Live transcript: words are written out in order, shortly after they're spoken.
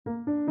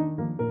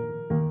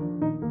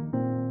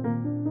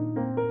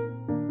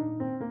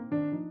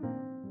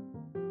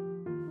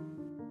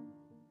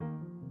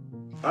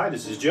Hi,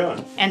 this is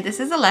John. And this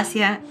is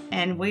Alessia,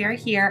 and we are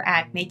here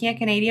at Making a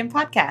Canadian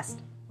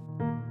Podcast.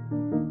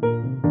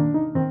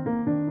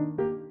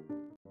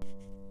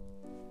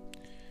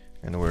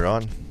 And we're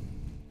on.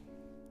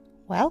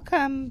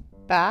 Welcome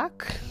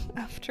back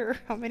after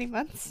how many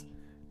months?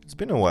 It's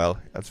been a while.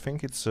 I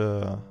think it's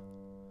March,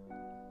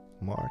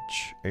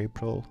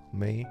 April,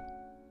 May.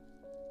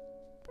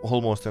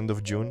 Almost end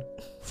of June.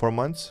 4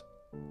 months.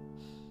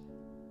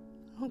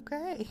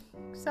 Okay,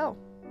 so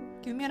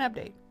give me an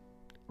update.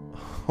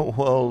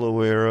 Well,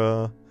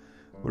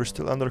 we're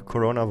still under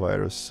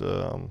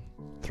coronavirus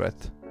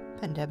threat.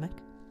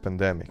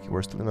 Pandemic.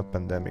 We're still in a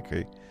pandemic.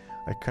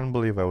 I can't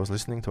believe I was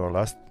listening to our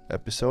last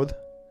episode,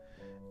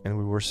 and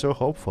we were so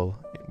hopeful,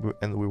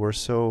 and we were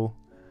so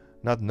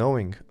not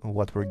knowing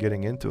what we're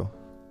getting into.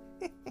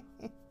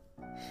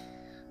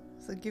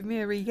 So give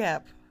me a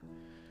recap.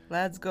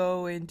 Let's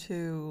go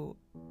into,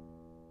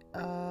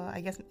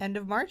 I guess, end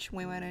of March.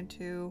 We went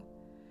into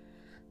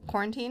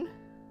quarantine.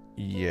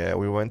 Yeah,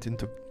 we went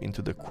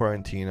into the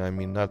quarantine. I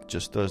mean, not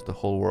just us, the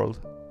whole world.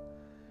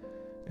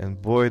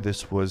 And boy,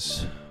 this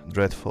was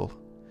dreadful.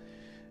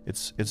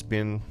 It's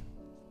been...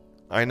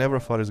 I never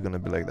thought it's gonna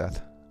be like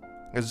that.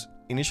 Because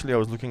initially I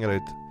was looking at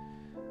it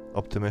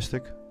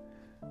optimistic.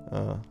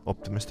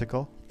 Optimistic.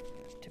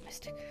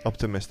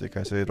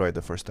 I said it right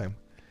the first time.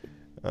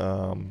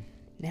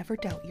 Never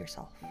doubt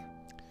yourself.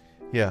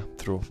 Yeah,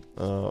 true.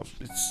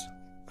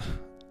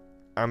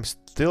 I'm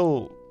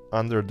still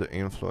under the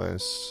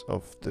influence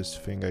of this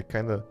thing. I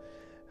kind of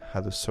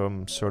had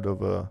some sort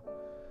of a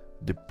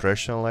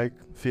depression-like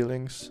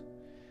feelings,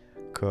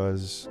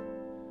 because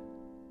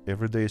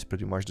every day is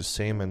pretty much the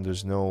same and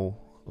there's no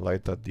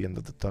light at the end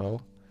of the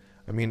tunnel.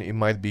 I mean, it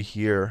might be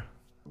here,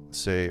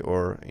 say,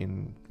 or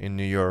in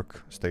New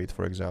York State,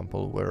 for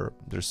example, where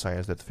there's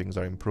signs that things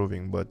are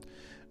improving, but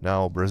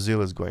now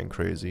Brazil is going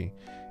crazy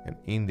and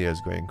India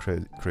is going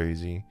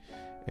crazy,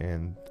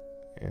 and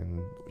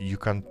you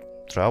can't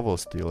travel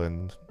still,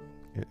 and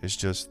it's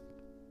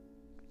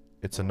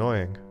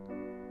annoying.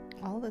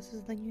 Well, this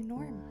is the new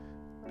norm.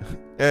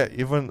 Yeah,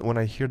 even when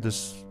I hear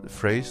this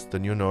phrase, the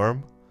new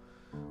norm,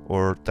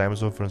 or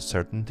times of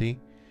uncertainty,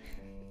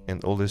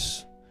 and all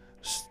these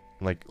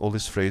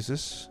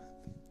phrases,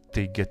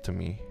 they get to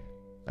me.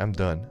 I'm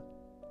done.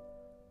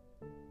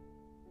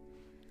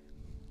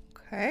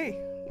 Okay.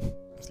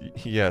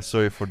 Yeah,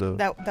 sorry for the...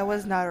 That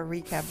was not a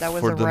recap. That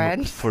was a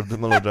rant. For the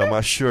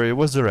melodrama. Sure, it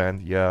was a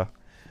rant. Yeah,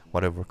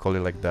 whatever, call it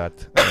like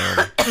that.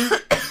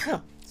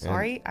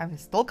 Sorry, I'm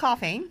still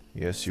coughing.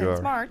 Yes, you since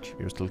are. March.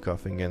 You're still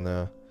coughing,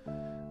 and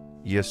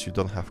yes, you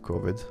don't have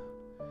COVID.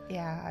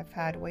 Yeah, I've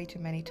had way too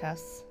many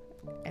tests.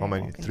 How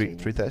many?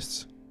 Three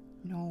tests?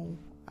 No,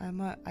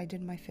 I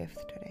did my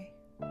 5th today.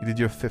 You did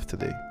your 5th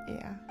today?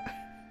 Yeah.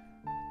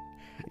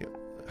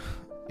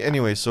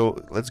 Anyway, so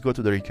let's go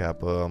to the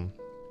recap.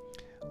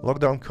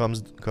 Lockdown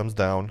comes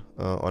down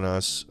on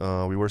us.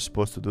 We were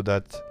supposed to do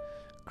that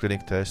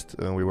clinic test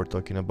we were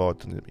talking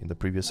about in the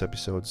previous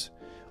episodes.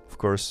 Of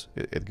course,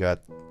 it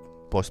got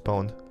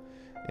postponed,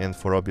 and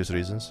for obvious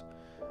reasons.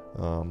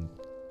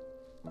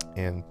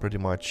 And pretty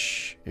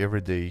much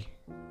every day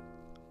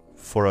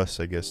for us,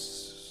 I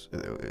guess,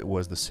 it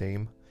was the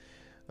same.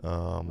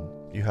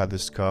 You had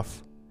this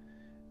cough,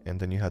 and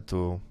then you had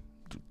to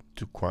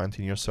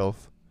quarantine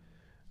yourself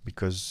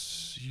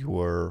because you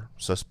were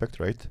suspect,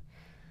 right?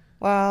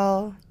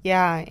 Well,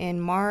 yeah,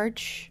 in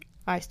March,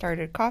 I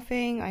started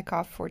coughing. I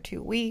coughed for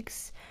 2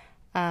 weeks.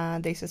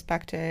 They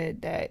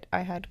suspected that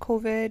I had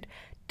COVID,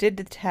 did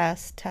the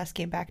test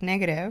came back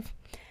negative.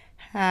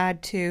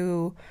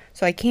 So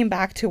I came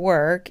back to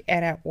work,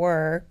 and at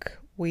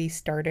work, we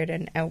started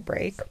an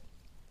outbreak,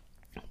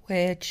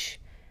 which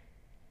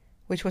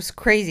was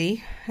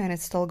crazy, and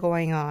it's still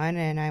going on,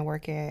 and I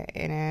work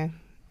in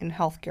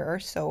healthcare,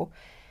 so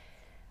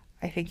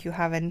I think you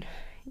haven't...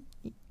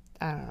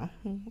 I don't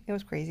know. It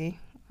was crazy.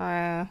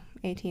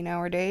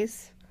 18-hour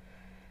days.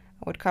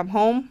 I would come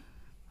home,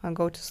 I'd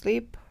go to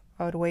sleep,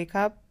 I would wake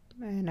up,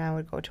 and I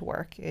would go to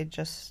work. It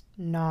just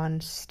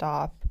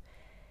non-stop.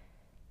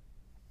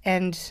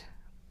 And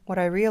what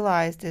I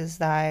realized is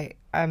that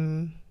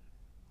I'm,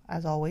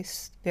 as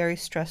always, very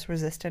stress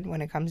resistant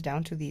when it comes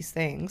down to these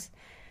things.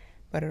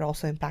 But it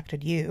also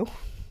impacted you.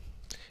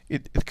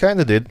 It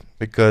kind of did,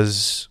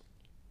 because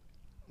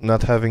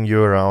not having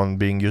you around,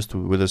 being used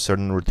with a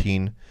certain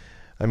routine.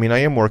 I mean, I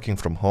am working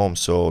from home,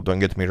 so don't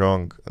get me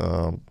wrong.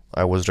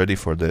 I was ready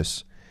for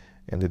this,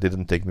 and it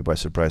didn't take me by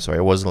surprise. So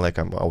I wasn't like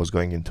I was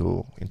going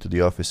into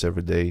the office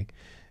every day,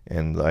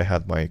 and I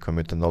had my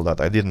commute and all that.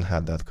 I didn't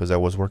have that because I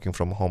was working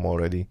from home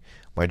already.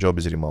 My job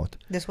is remote.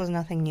 This was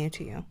nothing new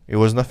to you. It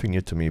was nothing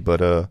new to me,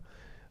 but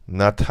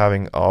not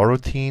having our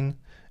routine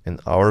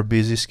and our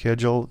busy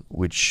schedule,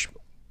 which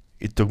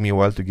it took me a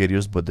while to get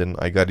used, but then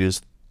I got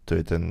used to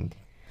it, and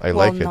I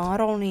like it. Well,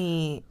 not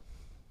only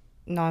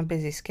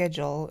non-busy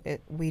schedule,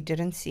 we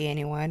didn't see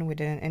anyone, we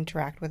didn't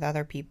interact with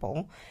other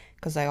people,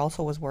 because I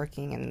also was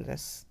working in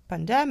this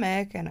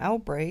pandemic and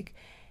outbreak,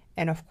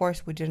 and of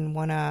course we didn't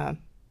want to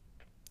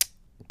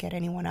get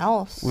anyone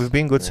else. We've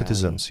been good really.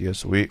 citizens.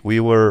 Yes, we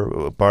were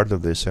a part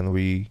of this, and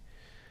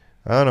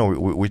I don't know,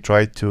 we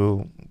tried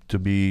to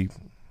be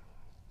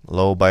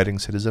law-abiding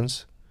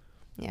citizens.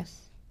 Yes.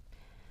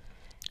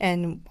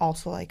 And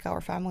also, like,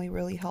 our family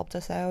really helped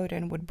us out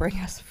and would bring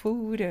us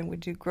food and would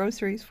do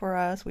groceries for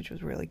us, which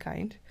was really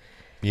kind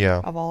Yeah,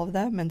 of all of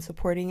them and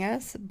supporting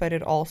us. But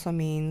it also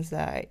means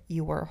that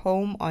you were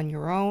home on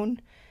your own,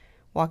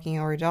 walking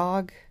our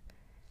dog.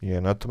 yeah.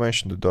 Not to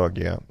mention the dog.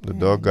 Yeah, the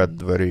dog got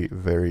very,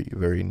 very,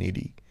 very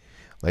needy.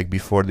 Like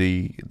before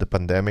the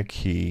pandemic,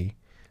 we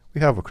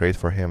have a crate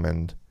for him,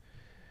 and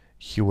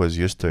he was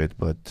used to it.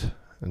 But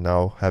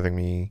now having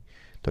me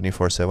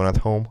 24/7 at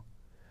home,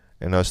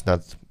 and us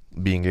not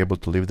being able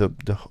to leave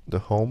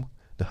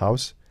the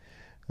house,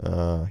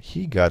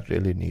 he got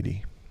really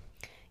needy.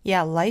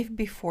 Yeah, life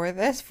before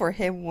this for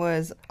him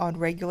was on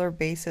regular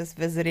basis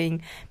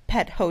visiting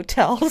pet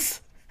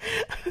hotels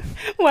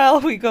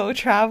while we go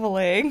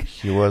traveling.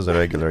 He was a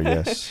regular,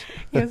 yes.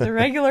 He was a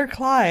regular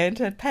client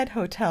at pet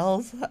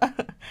hotels,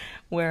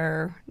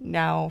 where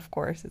now, of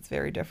course, it's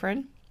very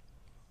different.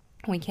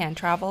 We can't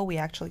travel. We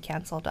actually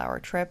canceled our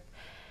trip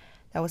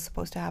that was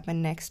supposed to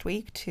happen next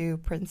week to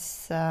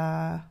Prince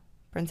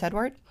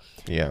Edward,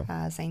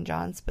 Yeah, St.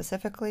 John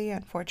specifically.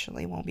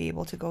 Unfortunately, won't be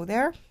able to go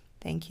there.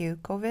 Thank you,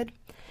 COVID.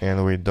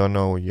 and we don't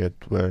know yet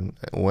when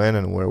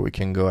and where we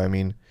can go. I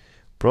mean,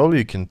 probably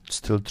you can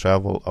still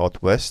travel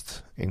out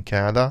west in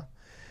Canada.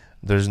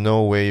 There's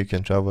no way you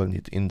can travel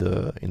in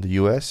the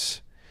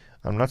US.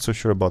 I'm not so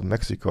sure about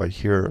Mexico. I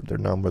hear their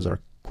numbers are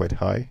quite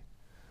high.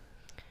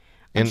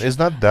 And it's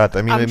not that.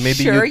 I mean, I'm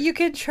maybe sure you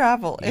can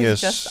travel. It's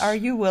Yes. just, are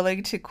you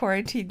willing to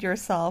quarantine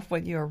yourself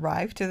when you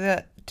arrive to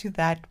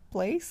that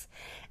place?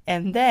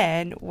 And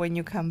then when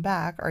you come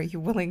back, are you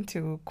willing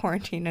to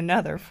quarantine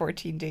another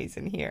 14 days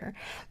in here?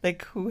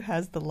 Like, who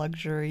has the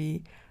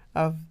luxury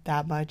of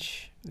that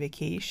much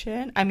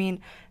vacation? I mean,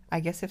 I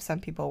guess if some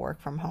people work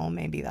from home,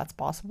 maybe that's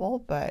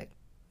possible, but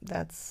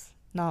that's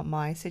not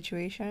my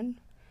situation.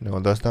 No,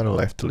 that's not a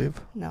life to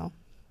live. No.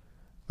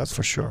 That's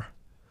for sure.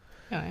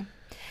 Anyway,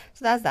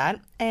 so that's that.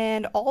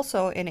 And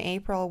also in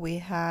April, we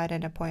had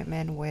an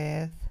appointment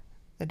with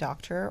the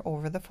doctor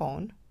over the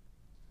phone.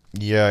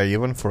 Yeah, I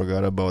even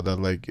forgot about that.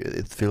 Like,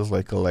 it feels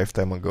like a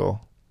lifetime ago.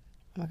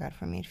 Oh my God,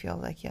 for me, it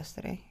feels like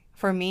yesterday.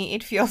 For me,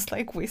 it feels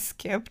like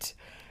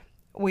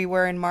we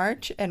were in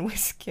March and we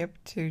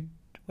skipped to,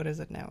 what is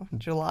it now?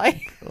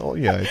 July? Oh,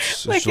 yeah,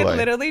 it's Like, July. it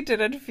literally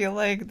didn't feel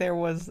like there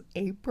was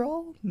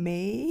April,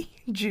 May,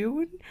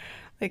 June.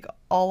 Like,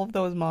 all of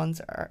those months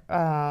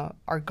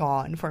are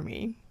gone for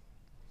me.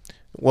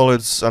 Well,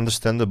 it's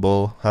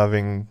understandable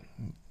having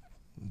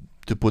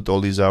to put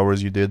all these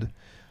hours you did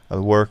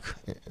at work.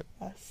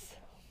 Yes.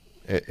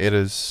 It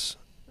is.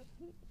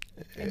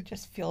 It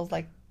just feels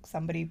like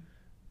somebody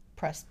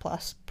press,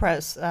 fast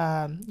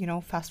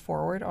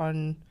forward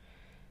on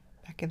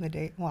back in the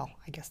day. Well,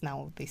 I guess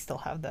now they still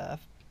have the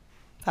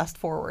fast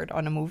forward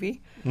on a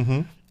movie.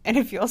 Mm-hmm. And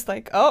it feels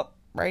like, oh,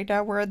 right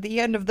now we're at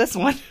the end of this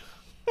one.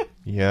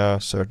 Yeah,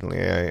 certainly.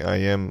 I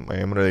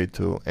am ready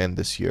to end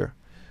this year.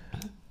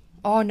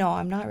 Oh, no,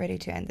 I'm not ready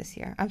to end this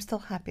year. I'm still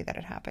happy that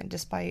it happened,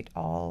 despite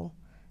all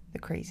the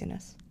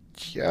craziness.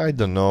 Yeah, I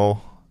don't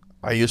know.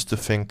 I used to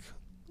think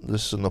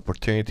this is an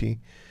opportunity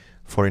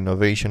for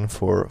innovation,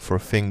 for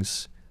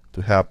things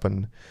to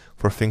happen,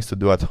 for things to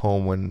do at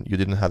home when you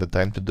didn't have the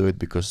time to do it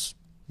because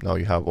now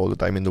you have all the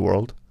time in the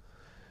world.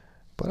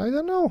 But I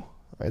don't know.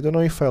 I don't know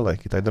if I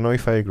like it. I don't know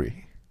if I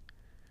agree.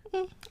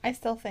 I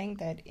still think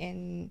that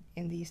in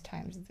these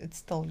times, it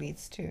still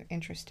leads to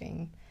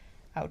interesting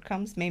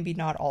outcomes. Maybe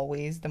not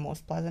always the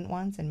most pleasant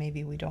ones, and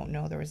maybe we don't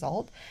know the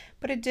result.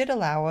 But it did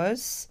allow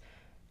us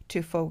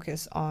to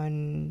focus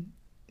on,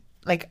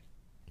 like,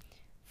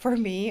 for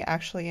me,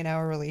 actually, in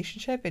our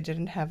relationship, it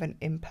didn't have an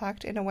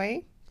impact in a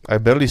way. I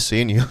barely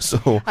seen you,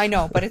 so I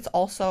know, but it's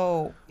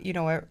also,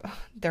 there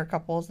are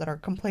couples that are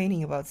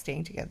complaining about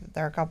staying together.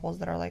 There are couples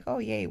that are like, oh,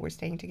 yay, we're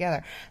staying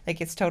together.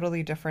 Like, it's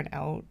totally different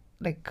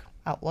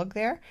outlook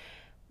there.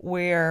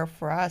 Where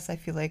for us, I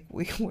feel like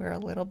we were a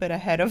little bit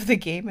ahead of the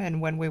game. And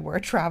when we were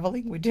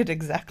traveling, we did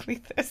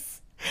exactly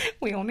this.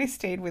 We only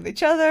stayed with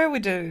each other. We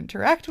didn't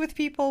interact with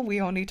people. We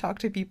only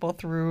talked to people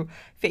through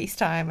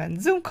FaceTime and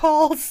Zoom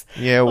calls.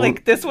 yeah,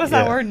 Like, this was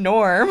our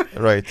norm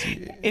right.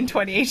 in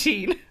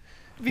 2018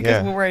 because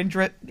Yeah. we were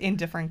in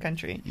different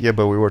country. Yeah,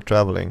 but we were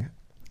traveling.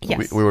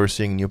 Yes. We were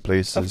seeing new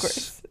places.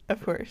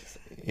 Of course.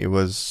 It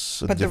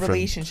was a But the different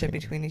relationship thing.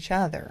 between each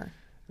other,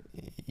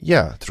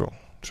 Yeah, true.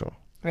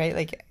 right?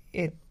 Like,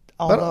 it,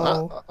 But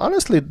although...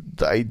 honestly,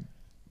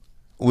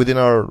 within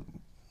our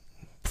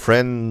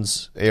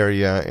friends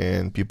area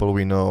and people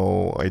we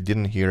know, I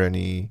didn't hear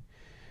any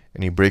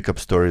breakup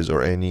stories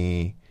or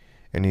any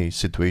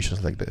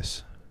situations like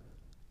this.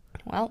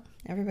 Well,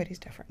 everybody's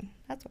different.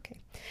 That's okay.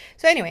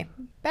 So anyway,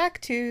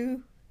 back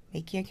to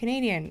making a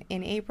Canadian.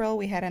 In April,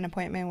 we had an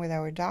appointment with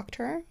our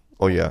doctor.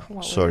 Oh yeah, What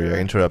was sorry, I your-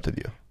 interrupted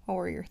you. What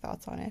were your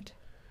thoughts on it?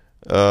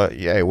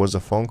 Yeah, it was a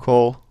phone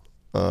call.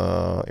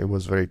 It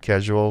was very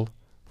casual,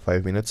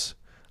 5 minutes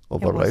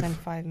of It our wasn't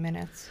life. 5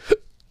 minutes.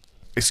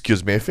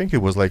 Excuse me, I think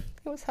it was like,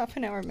 It was half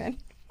an hour, man.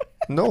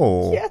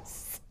 no,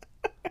 Yes.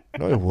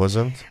 no, it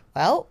wasn't.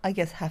 Well, I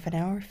guess half an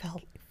hour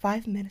felt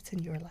 5 minutes in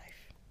your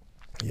life.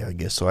 Yeah, I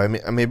guess so. I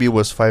mean, maybe it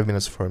was 5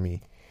 minutes for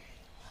me.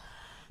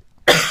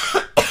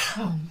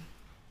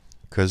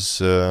 Because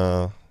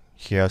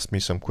he asked me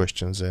some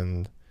questions,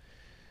 and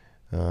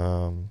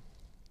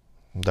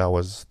that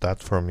was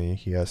that for me.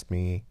 He asked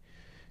me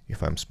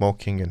if I'm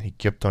smoking, and he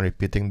kept on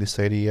repeating this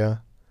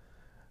idea.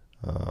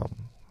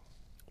 And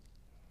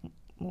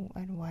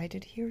why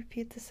did he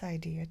repeat this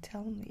idea?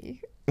 Tell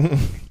me.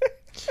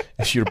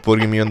 If you're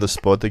putting me on the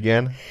spot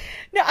again.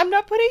 No, I'm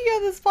not putting you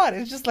on the spot.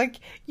 It's just like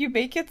you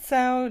make it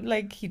sound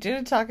like he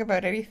didn't talk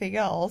about anything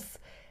else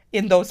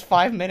in those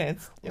 5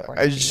 minutes.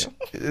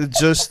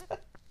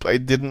 I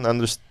didn't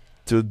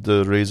understood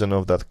the reason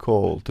of that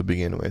call to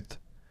begin with.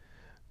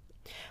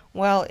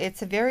 Well,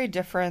 it's very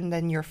different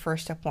than your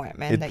first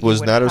appointment. It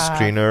was not a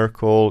screener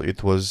call.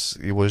 It was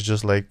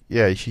just like,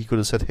 yeah, he could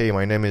have said, hey,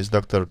 my name is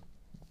Dr.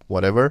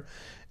 whatever,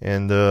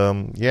 and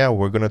yeah,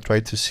 we're gonna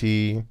try to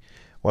see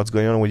what's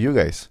going on with you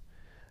guys,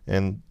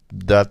 and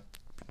that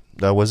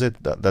was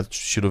it. That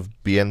should have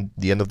been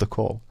the end of the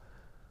call.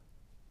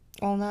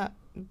 Well,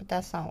 but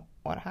that's not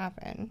what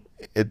happened.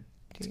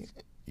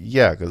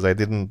 Yeah, because I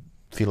didn't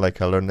feel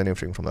like I learned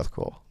anything from that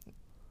call.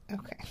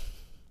 Okay.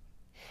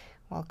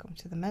 Welcome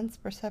to the men's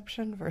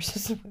perception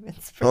versus the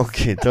women's perception.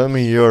 Okay, tell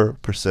me your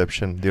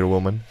perception, dear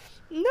woman.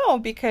 No,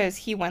 because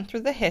he went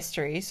through the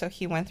history, so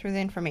he went through the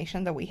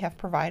information that we have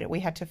provided.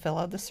 We had to fill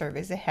out the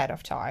surveys ahead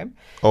of time.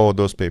 Oh,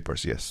 those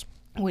papers, yes.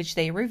 Which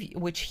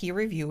he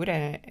reviewed,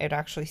 and it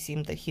actually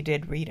seemed that he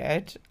did read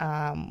it,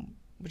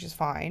 which is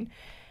fine.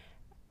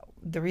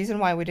 The reason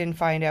why we didn't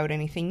find out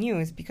anything new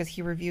is because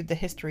he reviewed the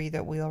history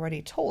that we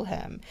already told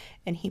him,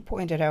 and he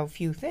pointed out a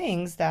few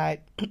things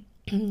that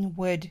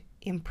would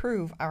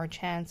improve our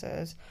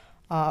chances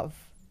of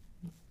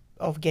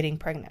getting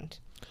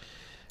pregnant.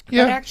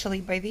 Yeah. But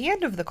actually, by the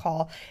end of the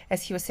call,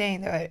 as he was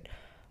saying that,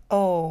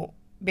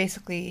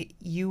 basically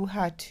you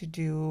had to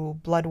do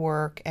blood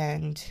work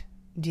and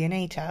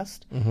DNA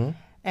test. Mm-hmm.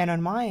 And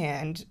on my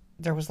end,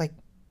 there was like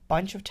a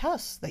bunch of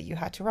tests that you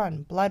had to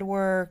run. Blood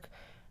work.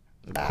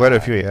 Quite a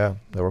few, yeah.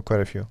 There were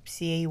quite a few.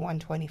 CA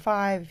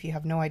 125, if you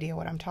have no idea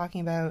what I'm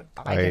talking about.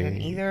 I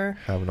didn't either.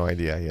 Have no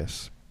idea,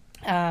 yes.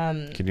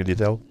 Can you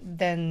detail?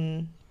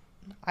 Then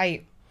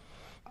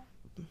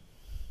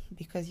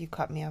because you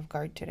caught me off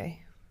guard today.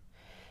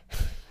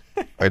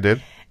 I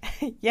did?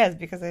 Yes,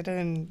 because I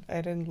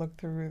didn't look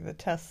through the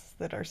tests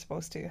that are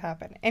supposed to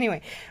happen.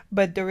 Anyway,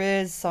 but there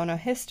is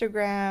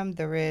sonohistogram,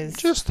 there is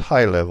just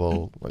high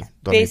level.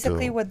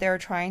 Basically what they're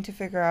trying to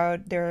figure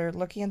out, they're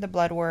looking at the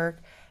blood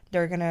work,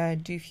 they're going to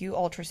do a few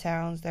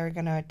ultrasounds, they're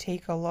going to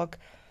take a look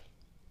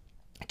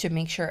to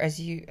make sure, as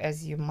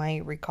you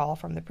might recall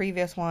from the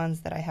previous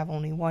ones, that I have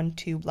only one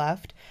tube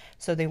left.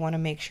 So they want to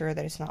make sure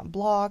that it's not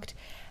blocked.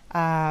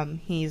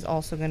 He's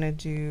also going to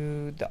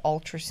do the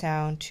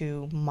ultrasound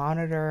to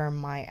monitor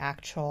my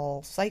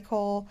actual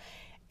cycle.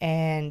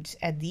 And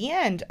at the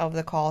end of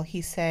the call,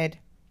 he said,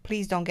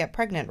 please don't get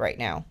pregnant right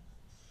now.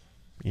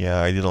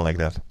 Yeah, I didn't like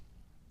that.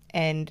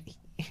 And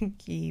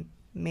he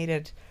made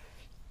it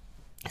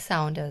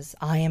sound as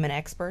I am an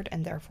expert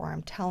and therefore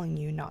I'm telling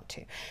you not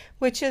to,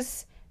 which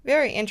is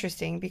very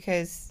interesting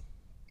because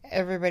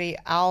everybody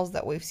else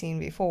that we've seen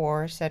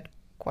before said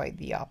quite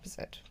the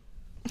opposite.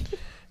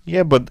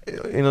 Yeah, but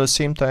at the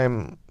same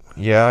time,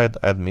 yeah,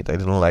 I admit I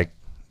didn't like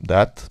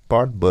that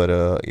part, but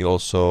it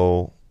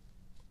also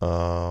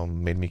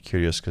made me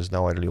curious because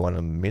now I really want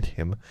to meet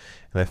him,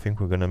 and I think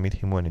we're gonna meet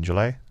him when, in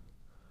July?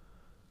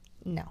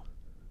 No.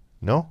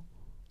 No?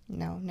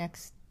 No,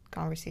 next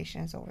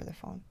conversation is over the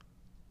phone.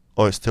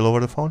 Oh, it's still over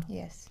the phone?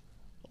 Yes.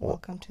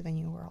 Welcome to the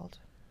new world.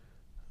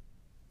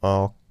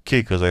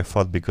 Okay, because I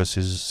thought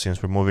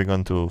since we're moving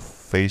on to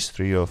phase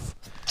 3 of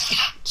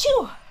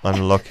Achoo!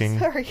 Unlocking.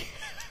 Sorry.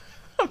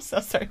 I'm so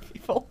sorry,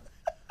 people.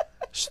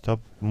 Stop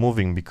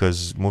moving,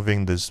 because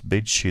moving these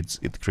bed sheets,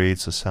 it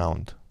creates a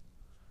sound.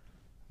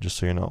 Just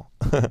so you know.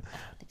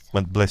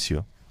 But bless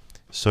you.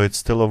 So it's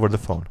still over the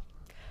phone.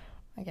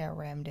 I got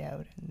rammed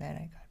out and then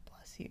I got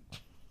bless you.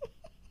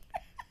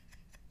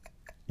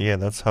 Yeah,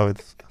 that's how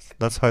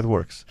it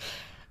works.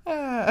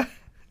 I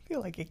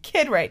feel like a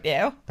kid right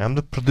now. I'm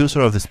the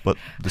producer of this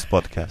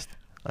podcast.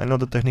 I know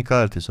the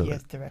technicalities of it.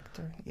 Yes,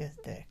 director.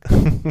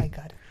 I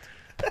got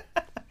it.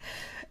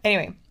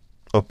 Anyway.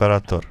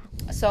 Operator.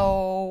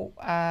 So,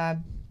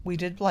 we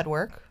did blood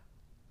work.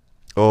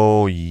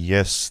 Oh,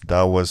 yes.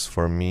 That was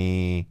for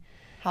me.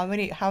 How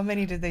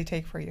many did they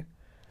take for you?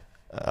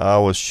 I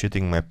was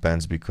shitting my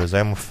pants because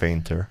I'm a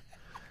fainter.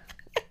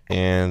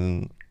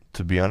 And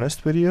to be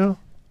honest with you,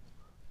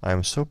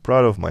 I'm so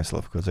proud of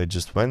myself because I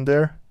just went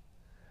there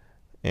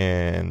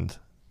and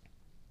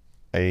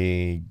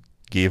I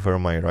gave her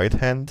my right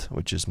hand,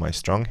 which is my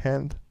strong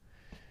hand.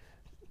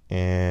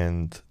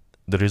 And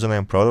the reason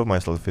I'm proud of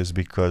myself is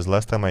because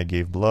last time I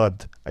gave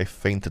blood, I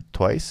fainted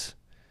twice.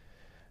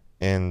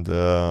 And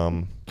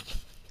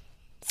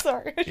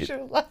sorry, I should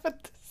have laughed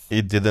at this.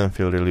 It didn't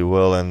feel really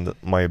well, and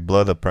my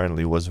blood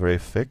apparently was very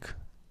thick.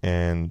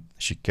 and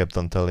she kept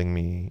on telling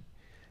me,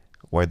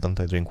 why don't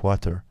I drink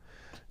water?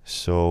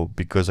 So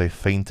because I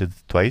fainted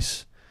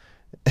twice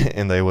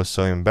and I was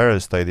so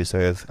embarrassed, I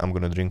decided I'm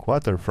gonna drink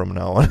water from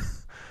now on.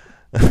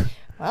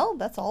 Well,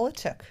 that's all it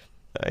took.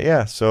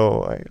 Yeah,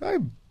 so I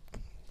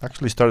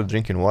actually started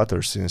drinking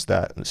water since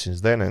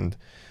then, and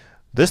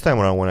this time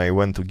around when I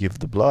went to give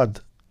the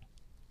blood,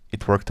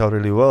 it worked out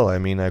really well. I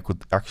mean, I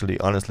could actually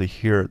honestly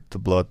hear the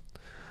blood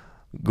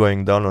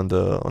going down on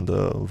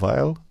the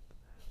vial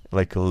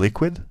like a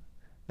liquid,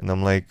 and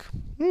I'm like,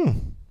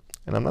 and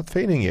I'm not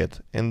fainting yet.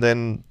 And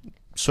then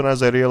as soon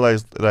as I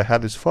realized that I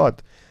had this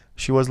thought,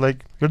 she was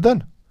like, you're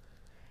done.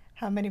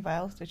 How many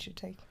vials did you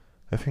take?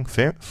 I think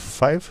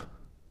 5.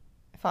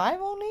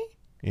 5 only?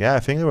 Yeah, I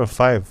think there were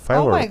 5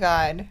 Oh or my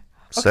god.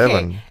 7.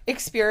 Okay,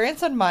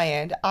 experience on my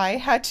end. I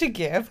had to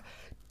give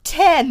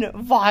 10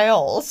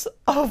 vials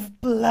of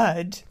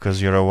blood.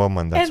 Because you're a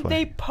woman, that's and why.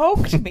 they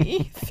poked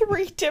me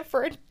 3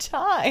 different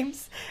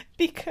times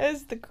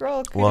because the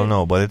girl couldn't... Well,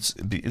 no, but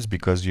it's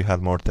because you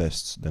had more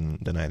tests than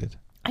I did.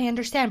 I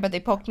understand, but they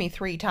poked me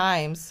 3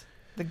 times.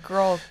 The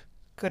girl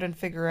couldn't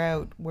figure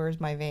out where's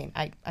my vein.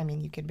 I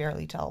mean, you can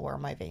barely tell where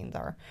my veins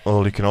are.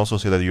 Well, you can also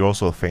say that you're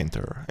also a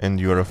fainter, and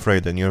you're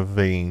afraid and your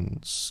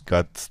veins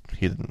got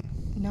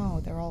hidden. No,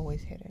 they're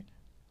always hidden.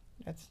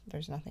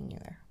 There's nothing new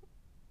there.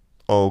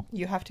 Oh,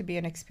 You have to be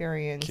an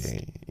experienced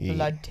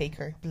blood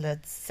taker,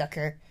 blood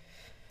sucker,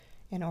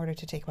 in order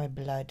to take my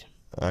blood.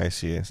 I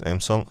see. Yes.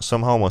 And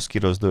somehow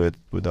mosquitoes do it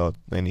without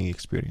any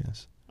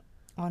experience.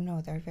 Oh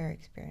no, they're very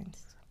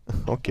experienced.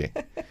 Okay,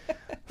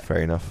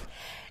 fair enough.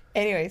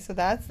 Anyway, so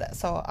that's that.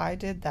 So I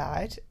did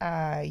that.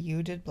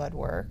 You did blood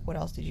work. What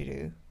else did you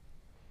do?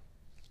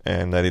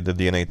 And I did the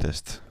DNA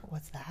test.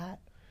 What's that?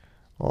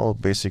 Well,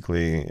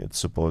 basically, it's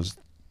supposed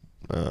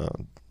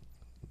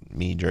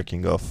me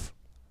jerking off.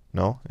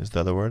 No, is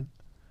that a word?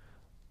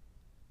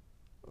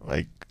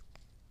 Like,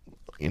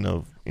 in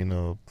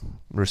a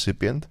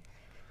recipient.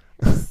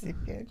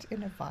 Recipient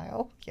in a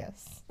vial.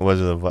 Yes.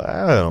 Was it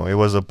I don't know. It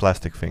was a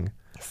plastic thing.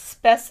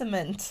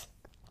 Specimen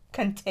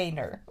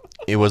container.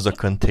 It was a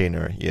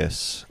container,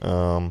 yes.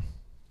 And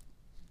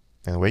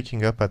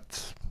waking up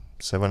at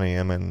 7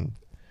 a.m. and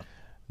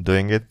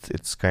doing it,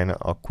 it's kind of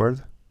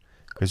awkward,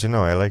 because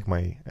I like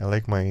my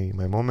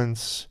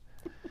moments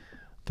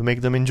to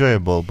make them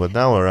enjoyable. But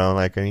now around,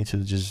 like, I need to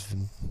just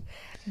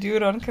do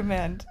it on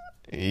command.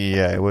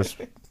 Yeah, it was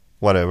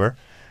whatever.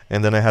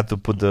 And then I had to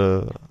put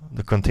the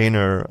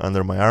container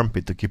under my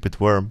armpit to keep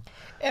it warm.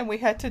 And we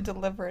had to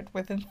deliver it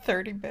within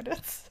 30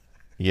 minutes.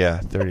 Yeah,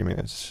 30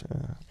 minutes.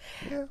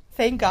 Yeah.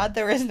 Thank God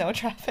there is no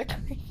traffic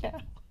right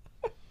now.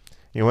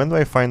 Yeah, when do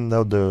I find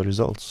out the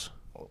results?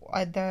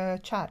 The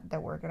chat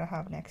that we're going to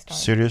have next time.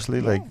 Seriously?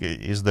 Yeah. Like,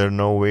 is there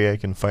no way I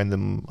can find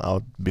them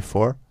out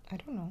before? I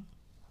don't know.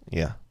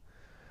 Yeah.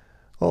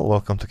 Well,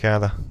 welcome to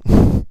Canada.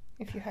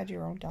 If you had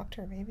your own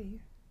doctor, maybe.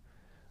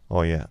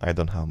 Oh, yeah, I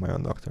don't have my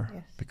own doctor.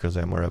 Yes. Because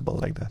I'm a rebel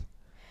like that.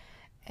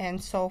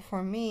 And so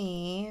for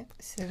me,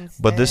 since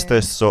But this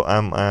test, so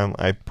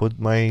I put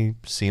my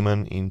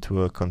semen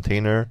into a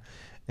container,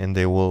 and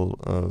they will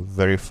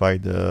verify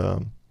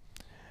the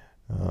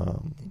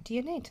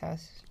DNA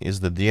test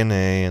is the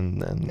DNA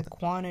and the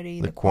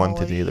quantity, the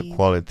quantity, the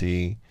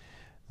quality.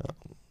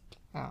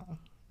 Oh,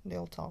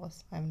 they'll tell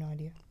us. I have no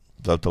idea.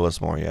 They'll tell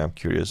us more. Yeah, I'm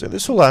curious. And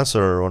this will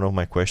answer one of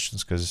my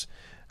questions, because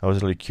I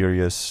was really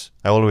curious.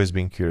 I've always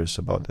been curious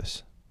about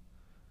this.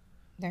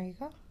 There you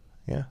go.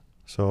 Yeah.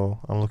 So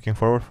I'm looking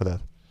forward for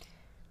that.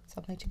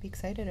 Something to be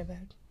excited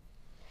about.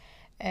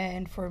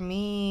 And for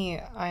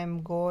me,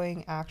 I'm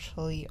going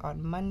actually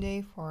on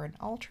Monday for an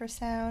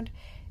ultrasound,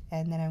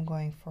 and then I'm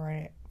going for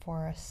a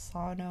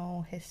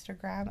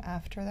sonohystogram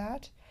after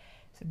that.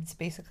 So it's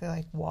basically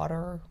like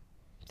water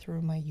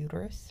through my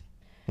uterus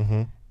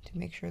Mm-hmm. to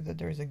make sure that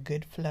there's a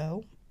good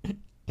flow.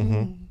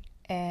 Mm-hmm.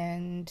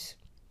 And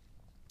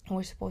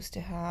we're supposed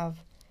to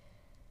have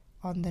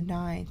on the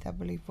 9th, I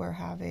believe we're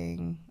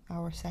having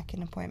our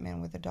second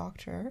appointment with the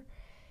doctor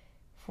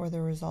for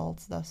the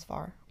results thus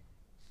far.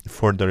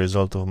 For the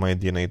result of my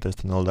DNA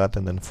test and all that,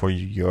 and then for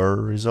your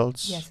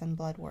results? Yes, and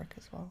blood work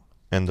as well.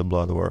 And the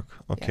blood work.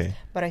 Okay. Yes.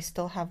 But I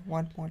still have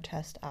one more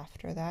test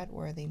after that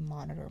where they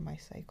monitor my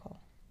cycle.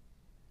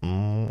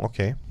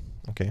 Okay.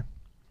 Okay.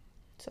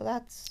 So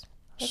that's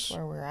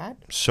where we're at.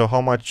 So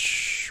how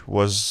much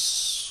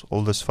was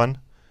all this fun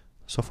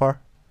so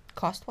far?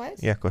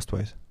 Cost-wise? Yeah,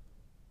 cost-wise.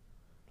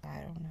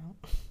 I don't know.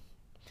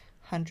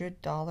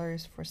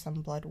 $100 for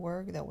some blood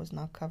work that was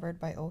not covered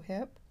by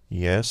OHIP.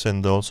 Yes,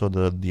 and also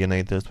the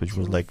DNA test, which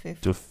was like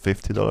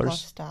 $250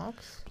 plus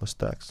tax. Plus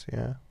tax,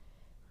 yeah.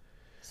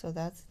 So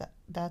that's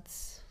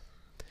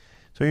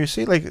So you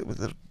see, like,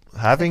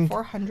 having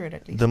like $400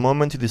 at least. the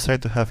moment you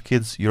decide to have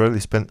kids, you're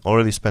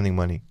already spending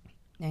money.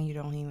 And you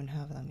don't even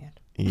have them yet.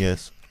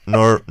 Yes.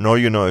 nor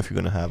you know if you're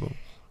gonna have them.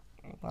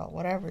 Well,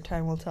 whatever,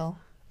 time will tell.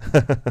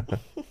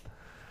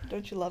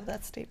 Don't you love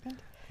that statement?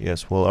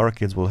 Yes. Well, our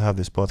kids will have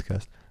this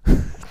podcast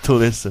to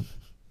listen.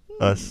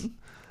 Us.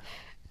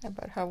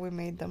 About how we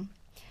made them.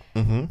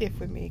 Mm-hmm. If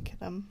we make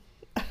them.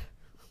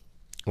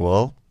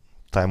 Well,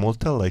 time will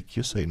tell, like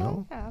you say,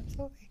 no? Yeah,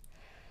 absolutely.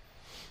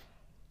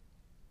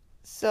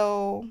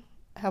 So,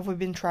 have we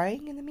been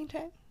trying in the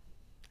meantime?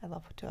 I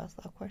love to ask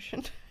that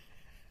question.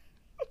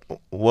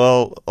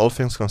 Well, all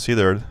things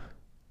considered,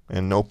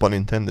 and no pun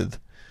intended,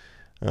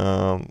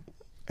 um,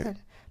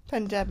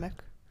 Pandemic.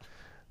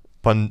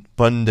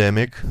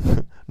 pandemic,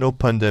 no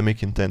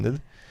pandemic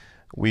intended.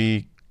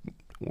 We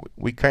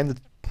we kind of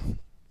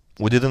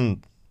we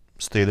didn't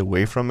stay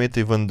away from it,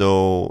 even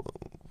though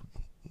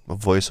a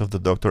voice of the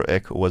doctor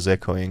was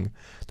echoing,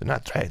 "Do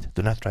not try it.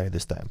 Do not try it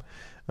this time."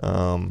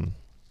 Um,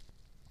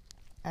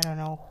 I don't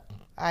know.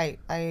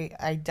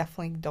 I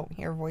definitely don't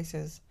hear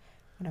voices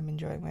when I'm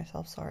enjoying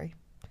myself. Sorry.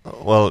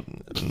 well,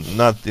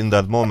 not in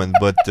that moment,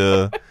 but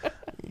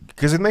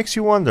because it makes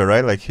you wonder,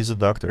 right? Like he's a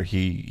doctor.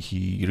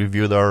 He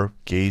reviewed our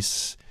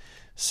case,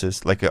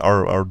 like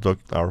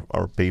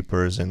our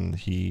papers, and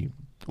he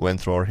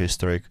went through our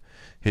history.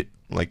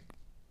 Like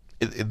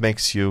it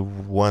makes you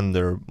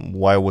wonder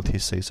why would he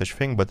say such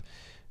thing, but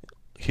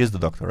he's the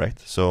doctor, right?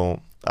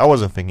 So I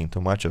wasn't thinking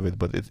too much of it,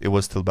 but it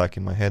was still back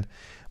in my head.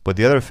 But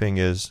the other thing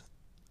is,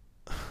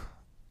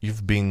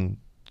 you've been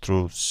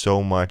through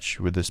so much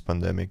with this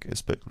pandemic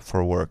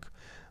for work.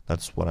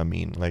 That's what I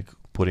mean. Like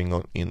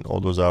putting in all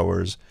those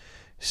hours,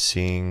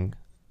 seeing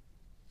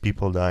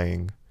people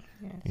dying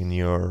in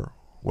your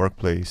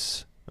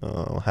workplace,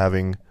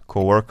 having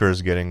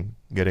coworkers getting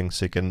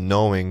sick, and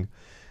knowing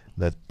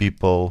that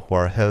people who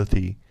are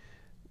healthy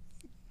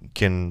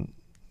can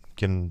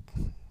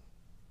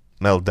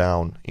melt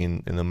down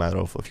in a matter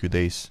of a few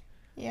days.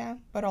 Yeah,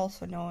 but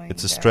also knowing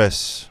it's a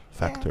stress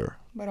factor.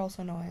 Yeah, but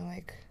also knowing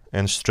like.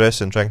 And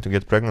stress and trying to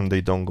get pregnant,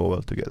 they don't go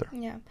well together.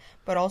 Yeah,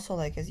 but also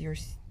like as you're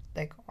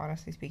like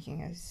honestly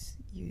speaking,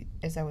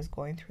 as I was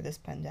going through this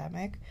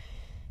pandemic,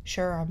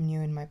 sure I'm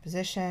new in my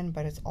position,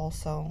 but it's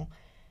also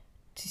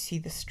to see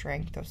the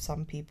strength of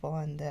some people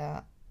and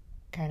the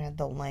kind of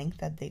the length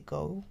that they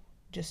go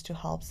just to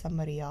help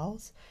somebody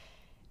else.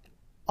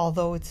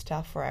 Although it's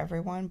tough for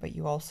everyone, but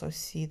you also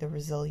see the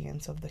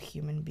resilience of the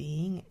human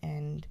being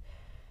and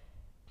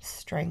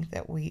strength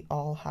that we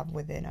all have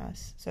within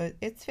us. So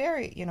it's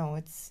very,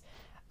 it's,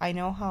 I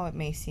know how it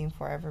may seem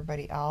for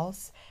everybody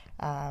else,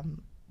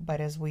 but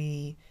as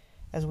we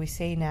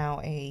say now,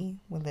 we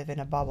live in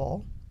a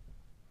bubble,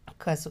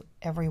 because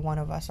every one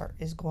of us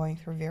is going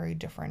through very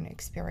different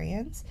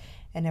experience,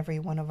 and every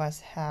one of us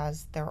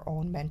has their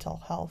own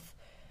mental health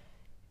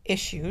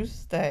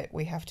issues that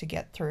we have to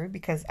get through,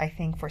 because I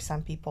think for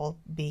some people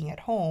being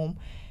at home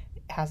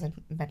has a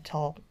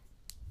mental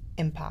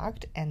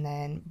impact, and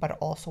then but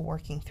also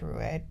working through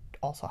it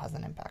also has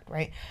an impact,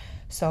 right?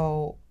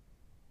 So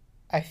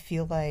I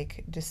feel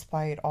like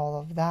despite all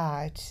of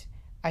that,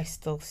 I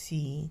still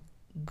see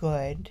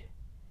good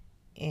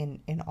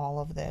in all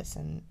of this,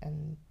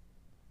 and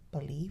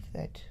believe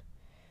that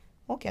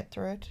we'll get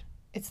through it.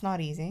 It's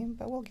not easy,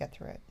 but we'll get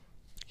through it.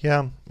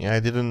 Yeah, I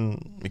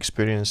didn't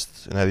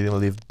experience and I didn't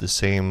live the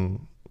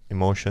same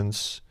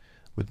emotions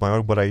with my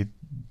work, but I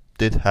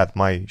did have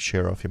my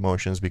share of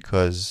emotions,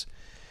 because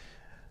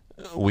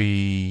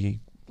we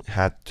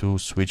had to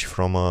switch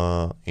from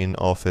a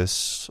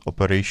in-office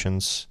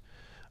operations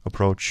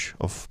approach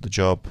of the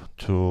job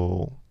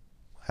to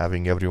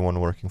having everyone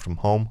working from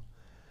home,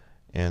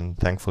 and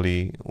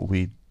thankfully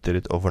we did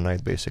it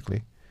overnight,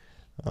 basically,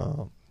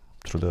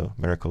 through the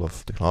miracle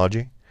of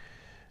technology.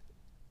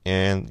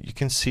 And you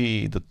can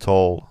see the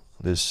toll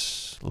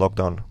this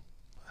lockdown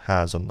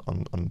has on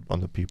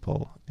the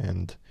people,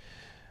 and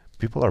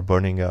people are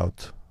burning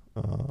out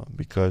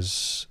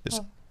because it's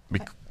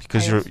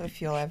because I also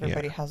feel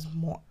everybody has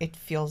more. It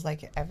feels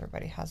like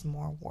everybody has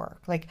more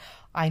work. Like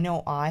I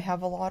know I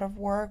have a lot of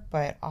work,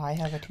 but I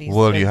have at least.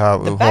 Well, you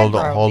have hold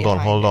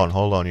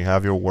on. You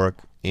have your work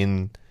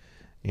in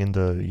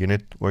the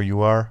unit where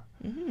you are,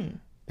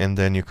 and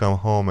then you come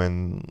home,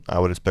 and I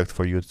would expect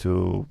for you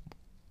to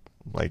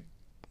like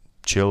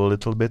chill a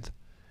little bit.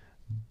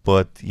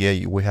 But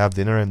yeah, we have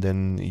dinner, and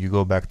then you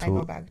go back to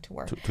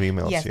work to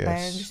emails. Yes, but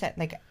I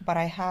understand. But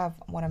I have,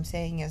 what I'm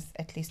saying is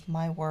at least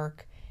my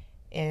work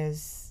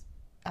is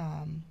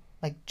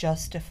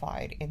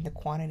justified in the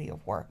quantity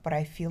of work. But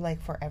I feel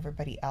like for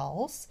everybody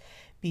else,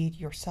 be it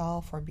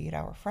yourself or be it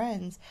our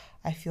friends,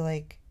 I feel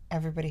like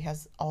everybody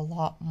has a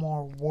lot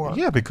more work.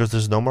 Yeah, because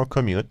there's no more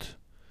commute,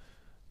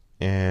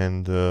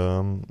 and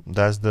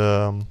that's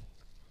the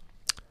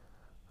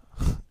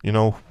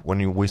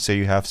when we say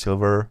you have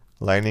silver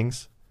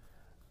linings,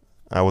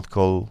 I would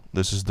call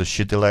this is the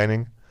shitty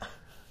lining,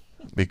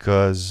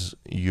 because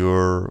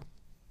you're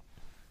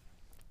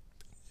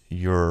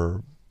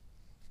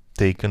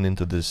taken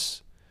into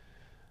this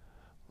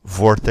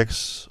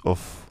vortex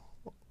of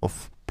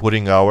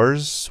putting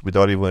hours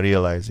without even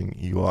realizing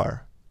you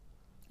are.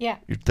 Yeah.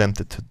 You're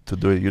tempted to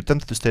do it. You're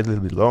tempted to stay a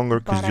little bit longer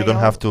because you don't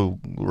have to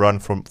run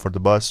for the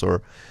bus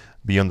or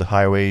be on the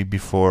highway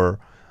before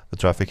the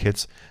traffic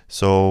hits.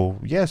 So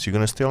yes, you're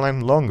gonna stay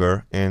online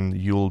longer, and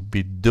you'll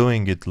be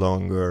doing it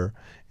longer.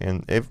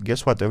 And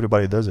guess what?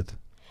 Everybody does it.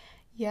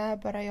 Yeah,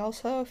 but I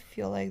also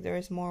feel like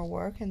there's more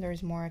work and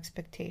there's more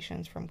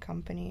expectations from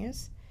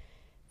companies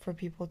for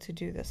people to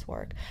do this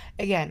work.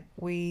 Again,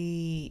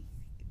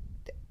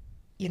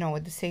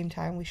 at the same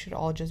time, we should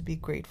all just be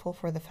grateful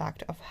for the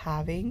fact of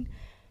having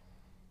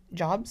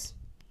jobs,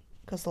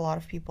 because a lot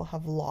of people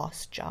have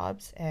lost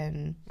jobs,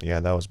 and Yeah,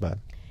 that was bad.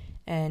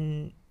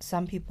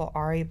 some people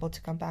are able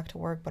to come back to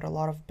work, but a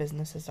lot of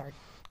businesses are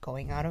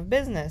going out of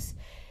business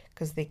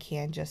because they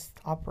can't just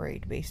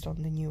operate based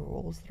on the new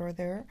rules that are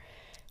there.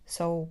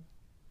 So,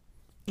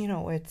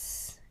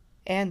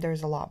 and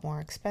there's a lot more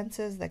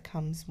expenses that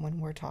comes when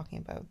we're talking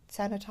about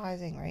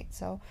sanitizing, right?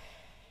 So,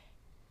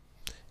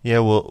 Yeah,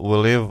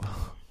 we'll live.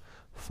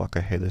 Fuck,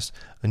 I hate this.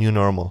 A new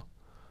normal.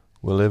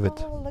 We'll live it.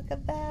 oh, look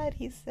at that.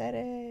 He said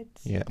it.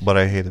 Yeah, but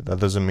I hate it. That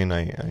doesn't mean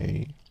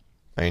I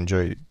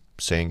enjoy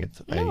saying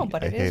it. No,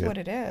 but I it hate is what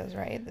it is,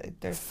 right?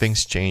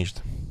 Things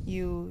changed.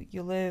 You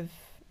live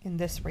in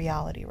this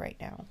reality right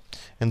now.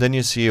 And then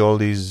you see all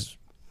these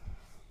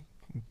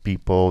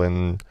people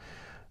and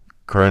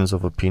currents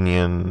of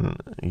opinion.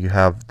 You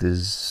have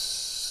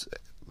this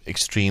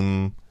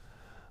extreme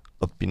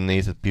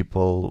opinionated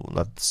people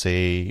that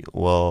say,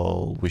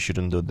 well, we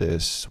shouldn't do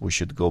this, we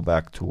should go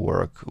back to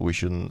work, we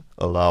shouldn't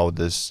allow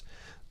this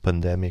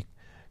pandemic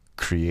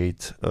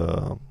create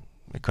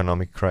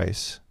economic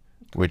crisis,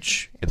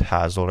 which it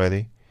has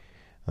already,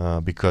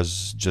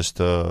 because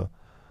just of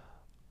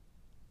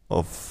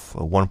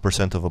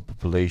 1% of a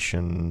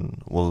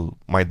population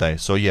might die.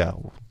 So yeah,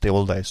 they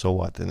will die. So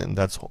what? And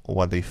that's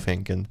what they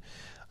think. And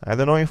I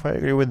don't know if I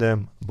agree with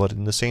them, but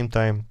in the same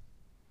time,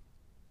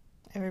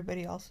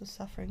 everybody else is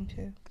suffering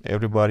too.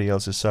 Everybody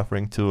else is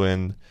suffering too,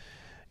 and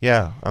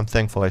yeah, I'm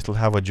thankful I still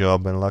have a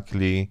job, and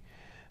luckily,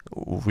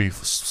 we've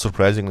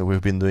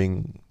been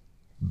doing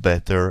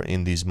better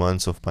in these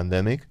months of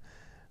pandemic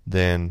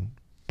than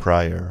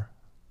prior.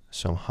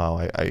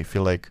 Somehow, I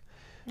feel like,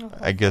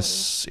 I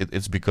guess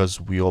it's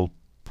because we all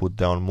put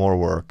down more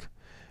work,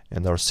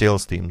 and our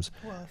sales teams.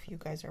 Well, if you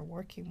guys are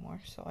working more,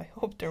 so I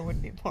hope there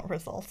would be more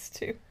results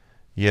too.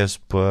 Yes,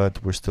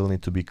 but we still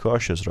need to be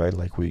cautious, right?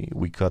 Like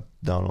we cut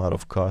down a lot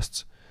of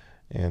costs,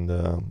 and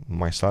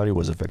my salary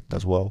was affected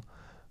as well.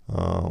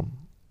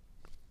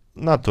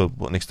 Not to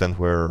an extent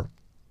where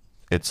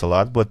it's a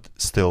lot, but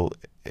still,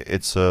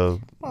 it's a.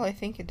 Well, I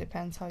think it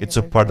depends how. It's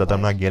a part that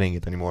I'm not getting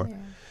it anymore.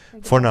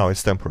 Yeah, For now,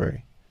 it's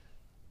temporary.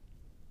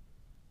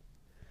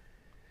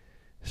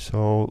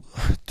 So,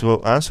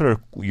 to answer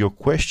your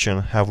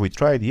question, have we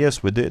tried?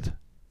 Yes, we did.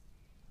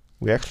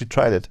 We actually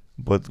tried it,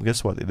 but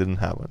guess what? It didn't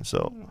happen.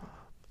 So.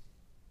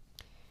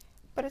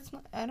 But it's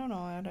not. I don't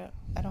know.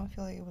 I don't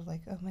feel like it was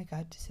like, oh my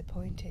god,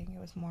 disappointing. It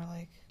was more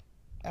like,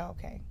 oh,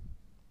 okay.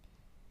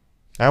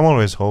 I'm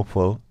always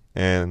hopeful,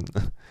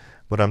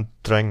 but I'm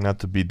trying not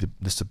to be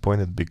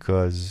disappointed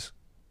because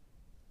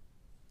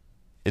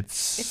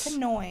it's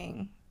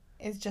annoying.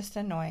 It's just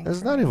annoying.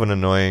 It's not even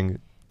annoying.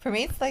 For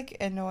me, it's like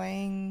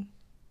annoying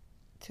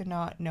to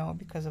not know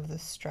because of the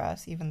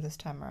stress, even this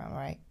time around,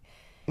 right?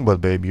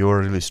 But babe, you were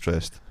really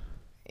stressed.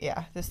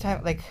 Yeah, this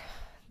time, like,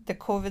 the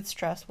COVID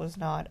stress was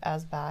not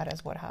as bad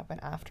as what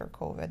happened after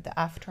COVID. The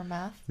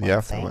aftermath.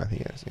 Yes,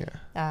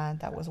 yeah.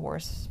 That was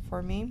worse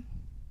for me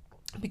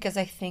because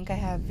I think I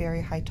have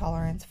very high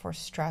tolerance for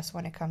stress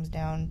when it comes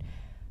down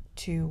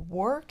to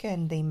work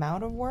and the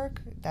amount of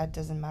work. That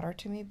doesn't matter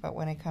to me, but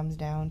when it comes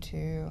down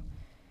to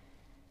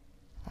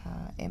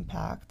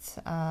impacts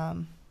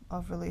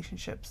of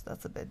relationships,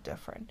 that's a bit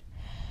different.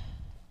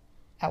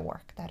 At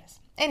work, that is.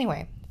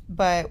 Anyway,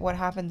 but what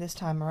happened this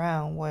time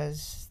around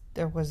was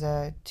there was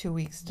a 2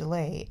 weeks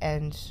delay,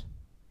 and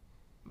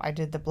I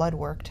did the blood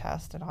work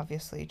test, and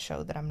obviously it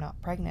showed that I'm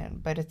not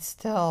pregnant, but it's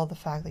still the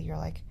fact that you're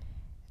like,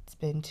 it's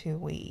been 2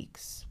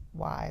 weeks,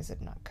 why is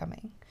it not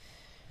coming?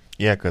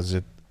 Yeah, because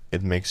it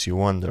makes you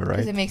wonder, right?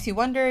 Because it makes you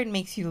wonder, it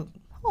makes you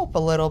hope a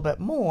little bit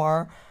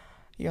more.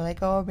 You're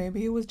like, oh,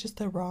 maybe it was just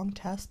the wrong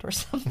test or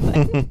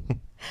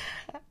something.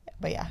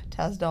 But yeah,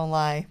 tests don't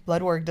lie.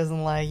 Blood work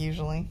doesn't lie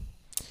usually.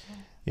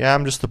 Yeah,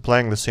 I'm just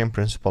applying the same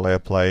principle I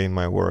apply in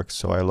my work.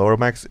 So I lower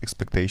my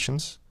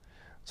expectations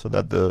so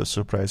that the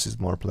surprise is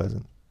more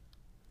pleasant.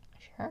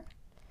 Sure.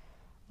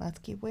 Let's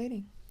keep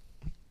waiting.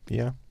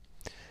 Yeah.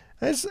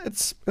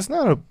 It's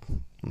not a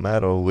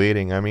matter of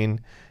waiting. I mean,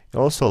 it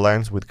also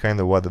aligns with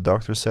kind of what the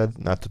doctor said,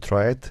 not to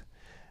try it.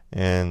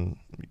 And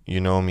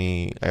you know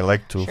me, I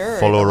like to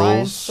follow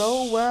rules.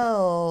 So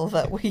well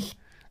that we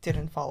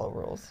didn't follow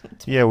rules.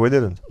 Yeah, we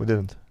didn't.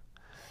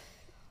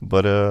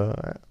 But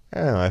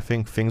I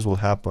think things will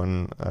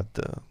happen at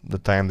the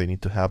time they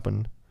need to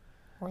happen.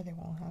 Or they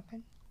won't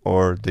happen.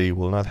 Or they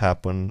will not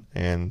happen.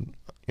 And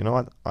you know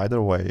what?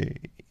 Either way,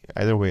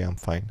 I'm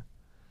fine.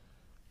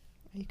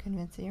 Are you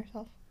convincing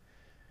yourself?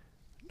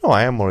 No,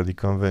 I am already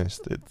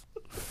convinced.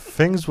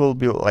 Things will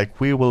be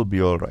like, we will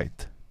be all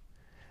right.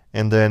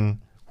 And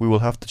then we will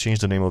have to change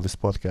the name of this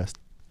podcast.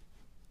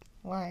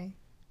 Why?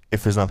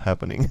 If it's not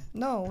happening.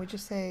 No, we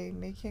just say,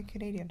 make it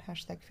Canadian,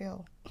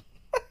 #fail.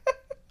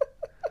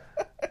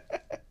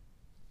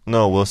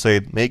 No, we'll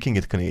say making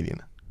it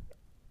Canadian.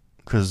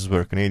 Because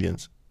we're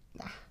Canadians.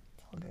 Nah,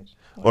 it's all good.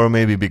 or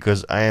maybe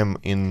because I am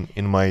in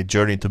my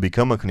journey to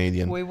become a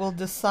Canadian. We will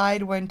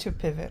decide when to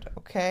pivot,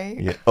 okay?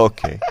 Yeah.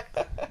 Okay.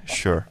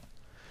 Sure.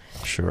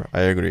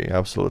 I agree.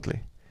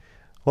 Absolutely.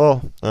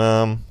 Well,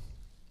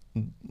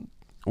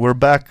 we're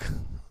back,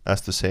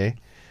 as to say.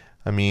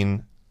 I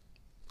mean,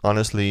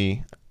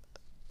 honestly,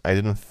 I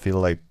didn't feel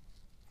like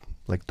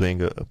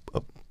doing a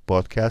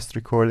podcast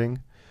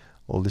recording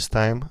all this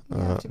time. You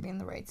have to be in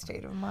the right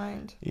state of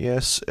mind.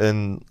 Yes,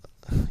 and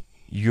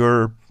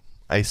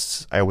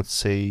I would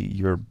say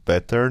you're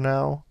better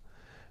now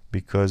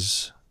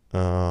because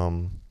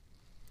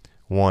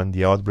one,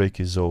 the outbreak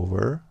is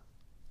over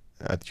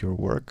at your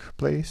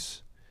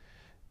workplace,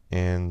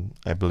 and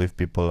I believe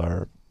people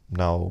are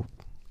now,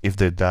 if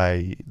they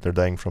die, they're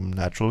dying from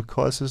natural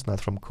causes,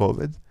 not from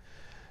COVID.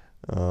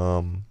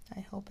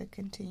 I hope it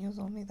continues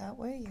only that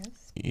way,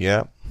 yes.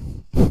 Yeah,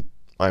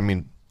 I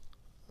mean,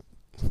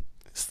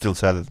 still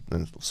sad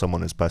that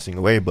someone is passing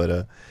away, but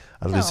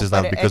at least it's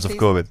not because of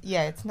COVID.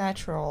 Yeah, it's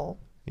natural.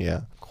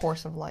 Yeah.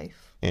 Course of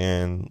life.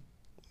 And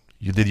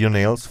you did your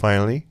nails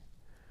finally.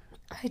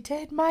 I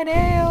did my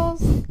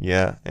nails.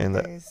 Yeah, and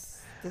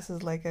this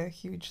is like a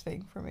huge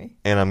thing for me.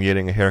 And I'm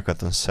getting a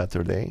haircut on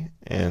Saturday.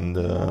 And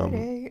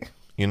Friday.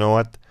 You know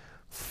what?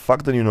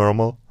 Fuck the new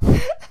normal.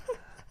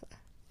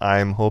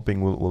 I'm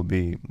hoping we'll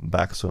be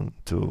back soon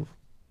to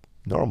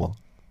normal.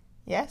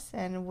 Yes,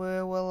 and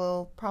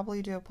we'll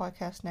probably do a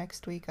podcast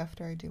next week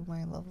after I do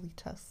my lovely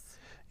tests.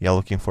 Yeah,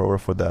 looking forward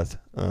for that.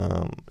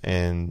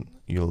 And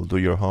you'll do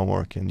your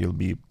homework and you'll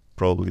be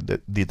probably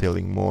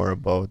detailing more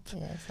about...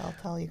 Yes, I'll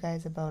tell you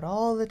guys about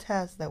all the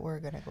tests that we're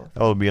going to go through.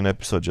 That will be an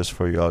episode just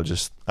for you. I'll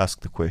just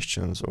ask the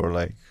questions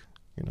or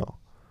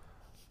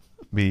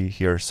be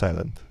here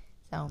silent.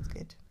 Sounds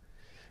good.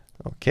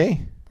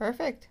 Okay.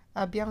 Perfect.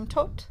 À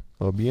bientôt.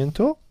 À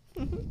bientôt.